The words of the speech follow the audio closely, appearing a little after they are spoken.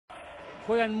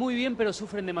Juegan muy bien pero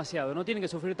sufren demasiado, ¿no tienen que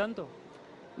sufrir tanto?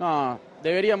 No,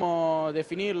 deberíamos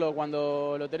definirlo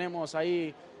cuando lo tenemos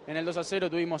ahí en el 2-0,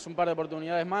 tuvimos un par de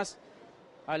oportunidades más.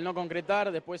 Al no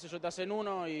concretar, después ellos te hacen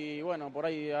uno y bueno, por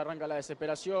ahí arranca la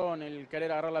desesperación, el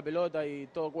querer agarrar la pelota y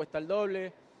todo cuesta el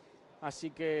doble.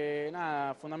 Así que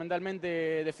nada,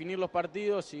 fundamentalmente definir los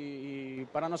partidos y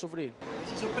para no sufrir.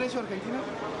 ¿Se hizo precio Argentina?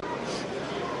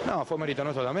 No, fue mérito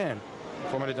nuestro también.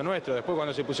 Fue mérito nuestro. Después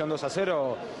cuando se pusieron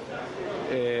 2-0,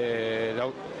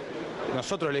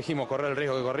 nosotros elegimos correr el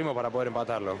riesgo que corrimos para poder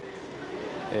empatarlo.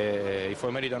 Y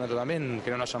fue mérito nuestro también que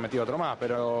no nos hayan metido otro más,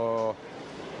 pero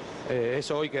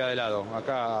eso hoy queda de lado.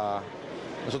 Acá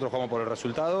nosotros jugamos por el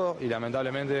resultado y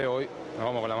lamentablemente hoy nos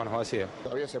vamos con las manos vacías.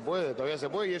 Todavía se puede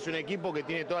y es un equipo que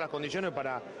tiene todas las condiciones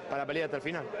para pelear hasta el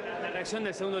final. ¿La reacción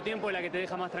del segundo tiempo es la que te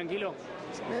deja más tranquilo?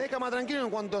 Me deja más tranquilo en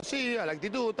cuanto sí a la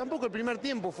actitud. Tampoco el primer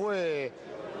tiempo fue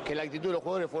que la actitud de los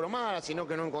jugadores fueron malas, sino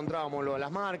que no encontrábamos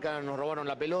las marcas, nos robaron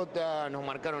la pelota, nos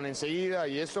marcaron enseguida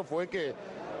y eso fue que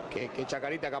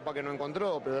Chacarita capaz que no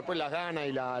encontró, pero después las ganas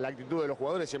y la actitud de los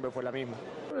jugadores siempre fue la misma.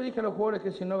 Yo le dije a los jugadores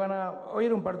que si no ganábamos, hoy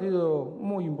era un partido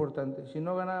muy importante, si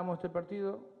no ganábamos este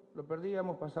partido, lo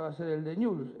perdíamos, pasaba a ser el de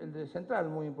Newell's, el de Central,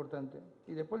 muy importante,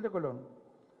 y después el de Colón.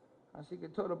 Así que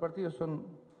todos los partidos son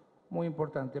muy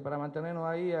importantes para mantenernos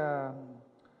ahí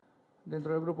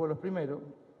dentro del grupo de los primeros,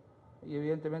 y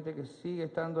evidentemente que sigue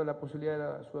estando la posibilidad de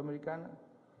la Sudamericana,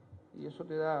 y eso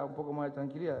te da un poco más de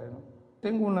tranquilidad, ¿no?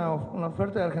 Tengo una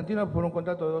oferta de Argentinos por un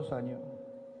contrato de 2 años.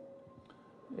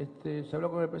 Se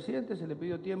habló con el presidente, se le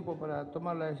pidió tiempo para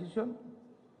tomar la decisión.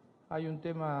 Hay un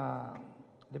tema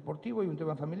deportivo y un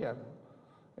tema familiar.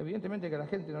 Evidentemente que a la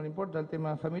gente no le importa el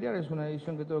tema familiar, es una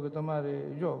decisión que tengo que tomar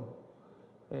yo.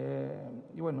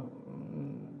 Y bueno,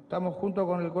 estamos junto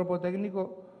con el cuerpo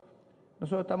técnico,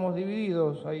 nosotros estamos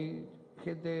divididos, hay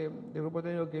gente del grupo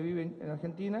técnico que vive en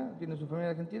Argentina, tiene su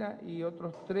familia en Argentina, y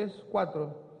otros 3,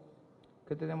 4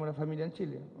 que tenemos la familia en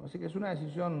Chile. Así que es una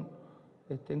decisión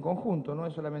en conjunto, no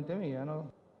es solamente mía, ¿no?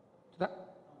 ¿Está?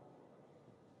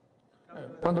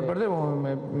 Cuando perdemos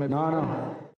me...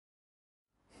 No.